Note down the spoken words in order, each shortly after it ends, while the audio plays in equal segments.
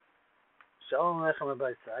Shalom Aleichem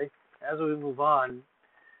Rabbi Say. As we move on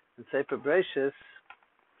in Sefer Bereshis,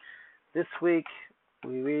 this week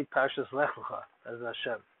we read Parshas Lech Lecha as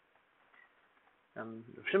Hashem.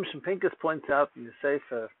 Shimshon Pincus points out in the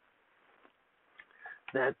Sefer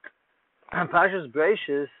that Parshas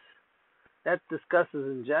Bereshis that discusses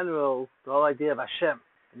in general the whole idea of Hashem,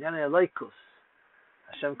 Inyanei Elokus,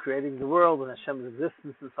 Hashem creating the world and Hashem's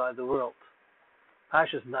existence inside the world.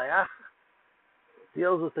 Parshas Nayach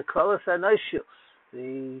deals with the Klaus Anoishius,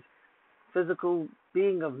 the physical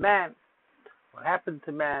being of man, what happened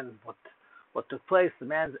to man, what took place, the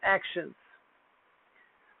man's actions.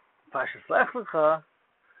 Parshas Lech Lecha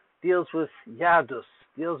deals with Yadus,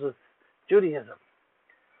 deals with Judaism.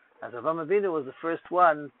 As Avraham Avinu was the first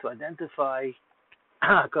one to identify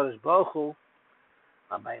HaKadosh Baruch Hu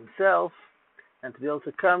by himself, and to be able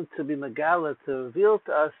to come to be Megala, to reveal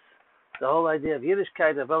to us the whole idea of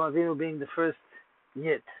Yiddishkeit, Avraham Avinu being the first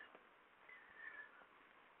Yid.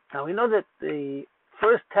 Now we know that the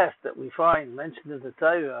first test that we find mentioned in the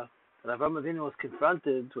Torah that Avraham Avinu was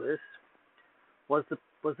confronted with was the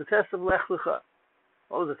test of Lech Lecha.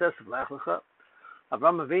 What was the test of Lech Lecha?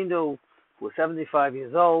 Avraham Avinu was 75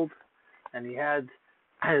 years old, and he had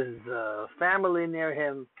his family near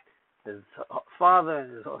him, his father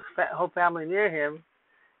and his whole family near him.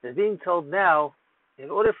 Is being told now, in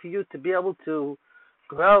order for you to be able to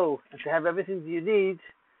grow and to have everything that you need,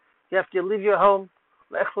 you have to leave your home.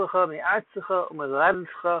 Lech lecha mi'artzecha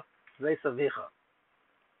u'meladencha v'beis avicha.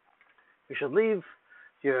 You should leave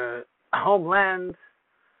your homeland,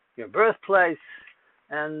 your birthplace,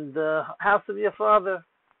 and the house of your father.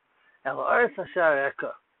 El ha'aretz asher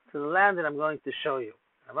areka, to the land that I'm going to show you.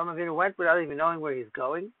 Avraham Avinu went without even knowing where he's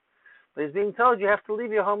going, but he's being told you have to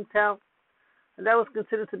leave your hometown. And that was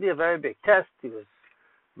considered to be a very big test. He was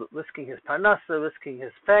risking his parnasa, risking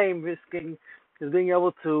his fame, risking his being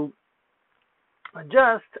able to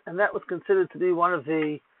adjust, and that was considered to be one of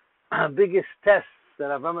the biggest tests that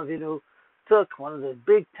Avraham Avinu took, one of the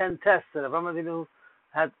big 10 tests that Avraham Avinu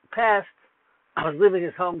had passed, was leaving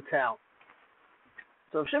his hometown.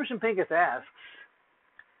 So if Shimshon Pincus asks,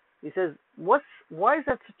 he says, why is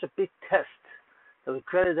that such a big test that we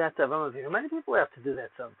credit that to Avraham Avinu? Many people have to do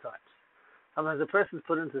that sometimes. Sometimes a person's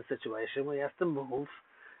put into a situation where he has to move,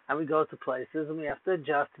 and we go to places, and we have to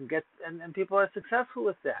adjust and get, and people are successful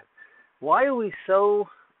with that. Why are we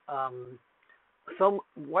why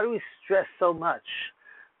do we stress so much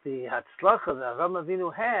the hatzlacha that Avraham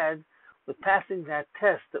Avinu had with passing that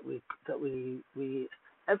test that we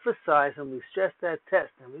emphasize and we stress that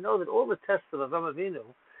test? And we know that all the tests of Avraham Avinu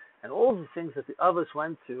and all the things that the others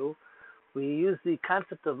went through, we use the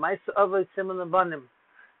concept of Ma'aser Avos Siman Lebanim.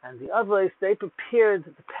 And the others, they prepared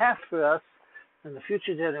the path for us in the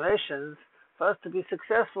future generations for us to be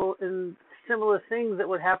successful in similar things that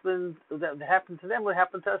happened to them would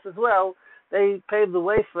happen to us as well. They paved the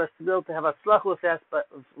way for us to be able to have a tzlach with us, but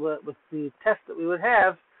with the test that we would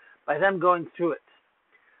have by them going through it.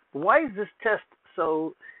 But why is this test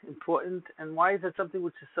so important, and why is it something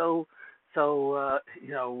which is we're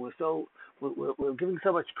giving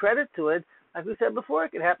so much credit to it? Like we said before,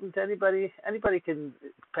 it can happen to anybody. Anybody can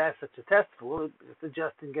pass such a test. Well, it's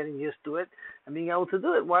just in getting used to it and being able to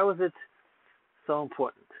do it. Why was it so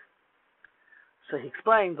important? So he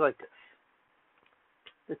explains like this.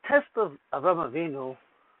 The test of Avraham Avinu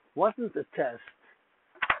wasn't a test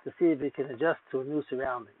to see if he can adjust to new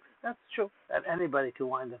surroundings. That's true. That anybody can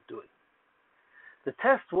wind up doing. The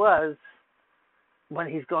test was when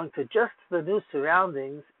he's going to adjust to the new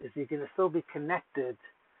surroundings, is he going to still be connected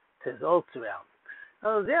to his old surroundings?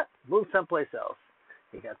 Oh, yeah, moved someplace else.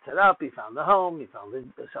 He got set up, he found a home, he found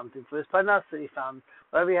something for his parnasa, he found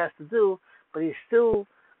whatever he has to do, but he's still,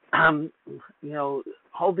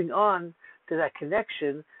 holding on to that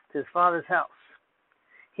connection to his father's house.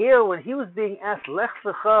 Here, when he was being asked, Lech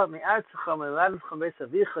lecha mi'artzecha u'meladencha v'beis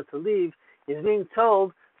avicha, to leave, he's being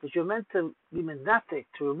told that you're meant to be menatik,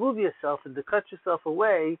 to remove yourself and to cut yourself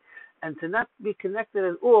away, and to not be connected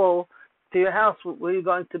at all to your house where you're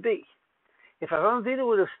going to be. If Avraham Avinu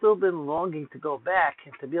would have still been longing to go back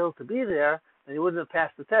and to be able to be there, then he wouldn't have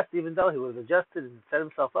passed the test, even though he would have adjusted and set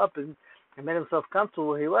himself up and made himself comfortable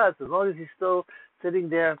where he was. As long as he's still sitting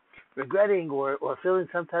there regretting or feeling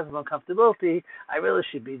some type of uncomfortability, I really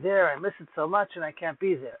should be there, I miss it so much and I can't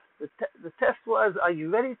be there. The test was, are you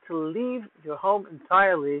ready to leave your home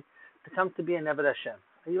entirely to come to be an Eved Hashem?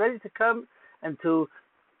 Are you ready to come and to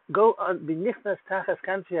go on be nichnas tachas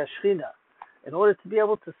kanfi hashchina in order to be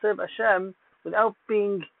able to serve Hashem without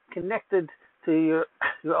being connected to your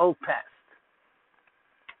old past?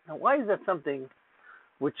 Now, why is that something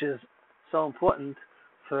which is so important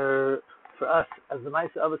for us as the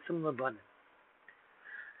Ma'aser Avos Siman Lebanim?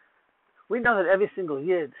 We know that every single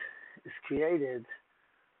Yid is created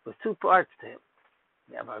with two parts to him.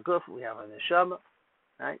 We have our guf, we have our neshama,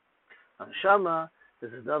 right? Our neshama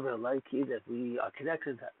is another likey that we are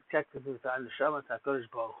connected with our neshama, to HaKadosh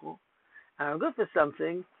Baruch Hu. And our guf is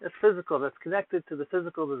something that's physical, that's connected to the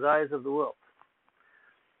physical desires of the world.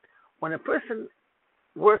 When a person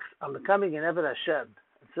works on becoming an Eved Hashem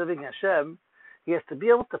and serving Hashem, he has to be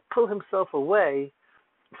able to pull himself away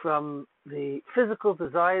from the physical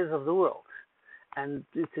desires of the world, and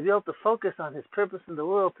to be able to focus on his purpose in the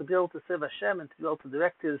world, to be able to serve Hashem, and to be able to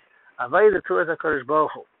direct his avodah towards HaKadosh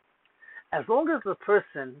Baruch Hu. As long as the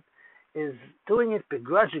person is doing it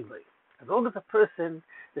begrudgingly, as long as the person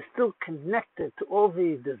is still connected to all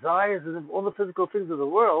the desires and all the physical things of the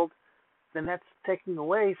world, then that's taking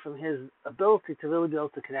away from his ability to really be able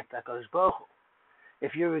to connect to HaKadosh Baruch Hu.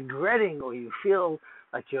 If you're regretting or you feel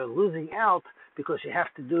like you're losing out because you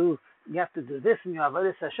have to do this in your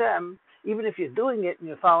avodas Hashem, even if you're doing it and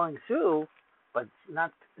you're following through, but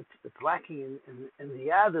it's lacking in the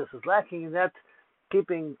yadus, it's lacking in that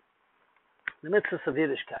keeping the mitzvahs of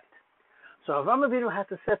Yiddishkeit. So Avraham Avinu had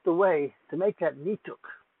to set the way to make that nituk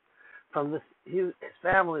from his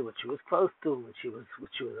family, which he was close to, which he was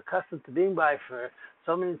accustomed to being by for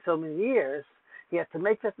so many years. He had to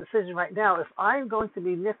make that decision right now. If I'm going to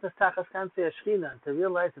be nichnas tachas kanfei Shechina, and to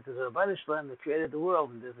realize that there's a Rabbi Shalom that created the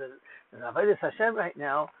world, and there's an avodas Hashem right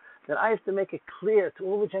now, then I have to make it clear to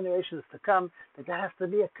all the generations to come that there has to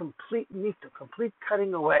be a complete nituk, complete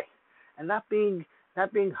cutting away, and not being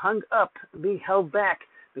hung up, being held back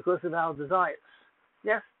because of our desires.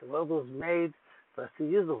 Yes, the world was made for us to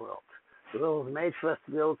use the world. The world was made for us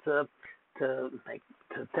to be able to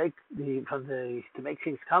make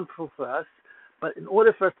things comfortable for us. But in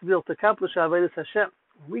order for us to be able to accomplish our avodas Hashem,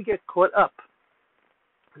 we get caught up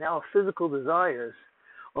in our physical desires,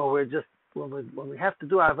 or we're just when we have to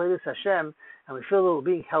do our avodas Hashem and we feel that we're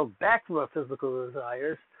being held back from our physical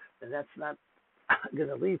desires, then that's not going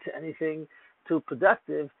to lead to anything too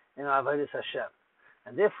productive in our avodas Hashem.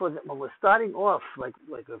 And therefore, when we're starting off, like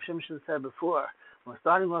Rav Shimshon said before, when we're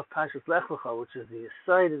starting off Parshas Lech Lecha, which is the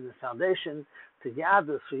site and the foundation to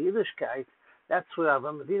Yadus for Yiddishkeit, that's where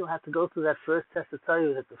Avraham Avinu had to go through that first test to tell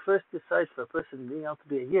you that the first decide for a person being able to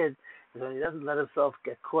be a Yid is when he doesn't let himself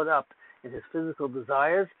get caught up in his physical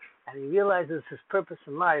desires, and he realizes his purpose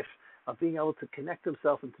in life of being able to connect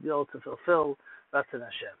himself and to be able to fulfill Ratzon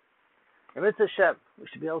Hashem. And with Hashem, we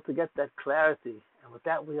should be able to get that clarity, and with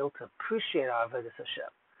that we'll be able to appreciate our avodas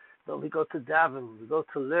Hashem. When we go to daven, when we go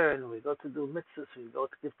to learn, when we go to do mitzvahs, when we go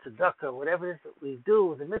to give tzedakah, whatever it is that we do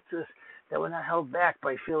with the mitzvahs, that we're not held back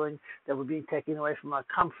by feeling that we're being taken away from our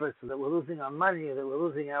comforts, or that we're losing our money, or that we're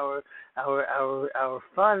losing our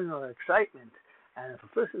fun or excitement. And if a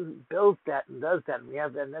person builds that and does that, and we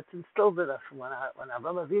have that, and that's instilled in us. When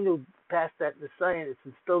Avraham Avinu passed that Nisayan, it's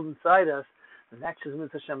instilled inside us, and that should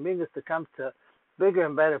Hashem bring us to come to bigger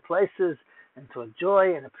and better places and to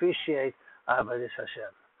enjoy and appreciate our avodas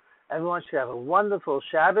Hashem. Everyone should have a wonderful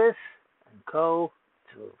Shabbos and Kol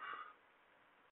Tuv.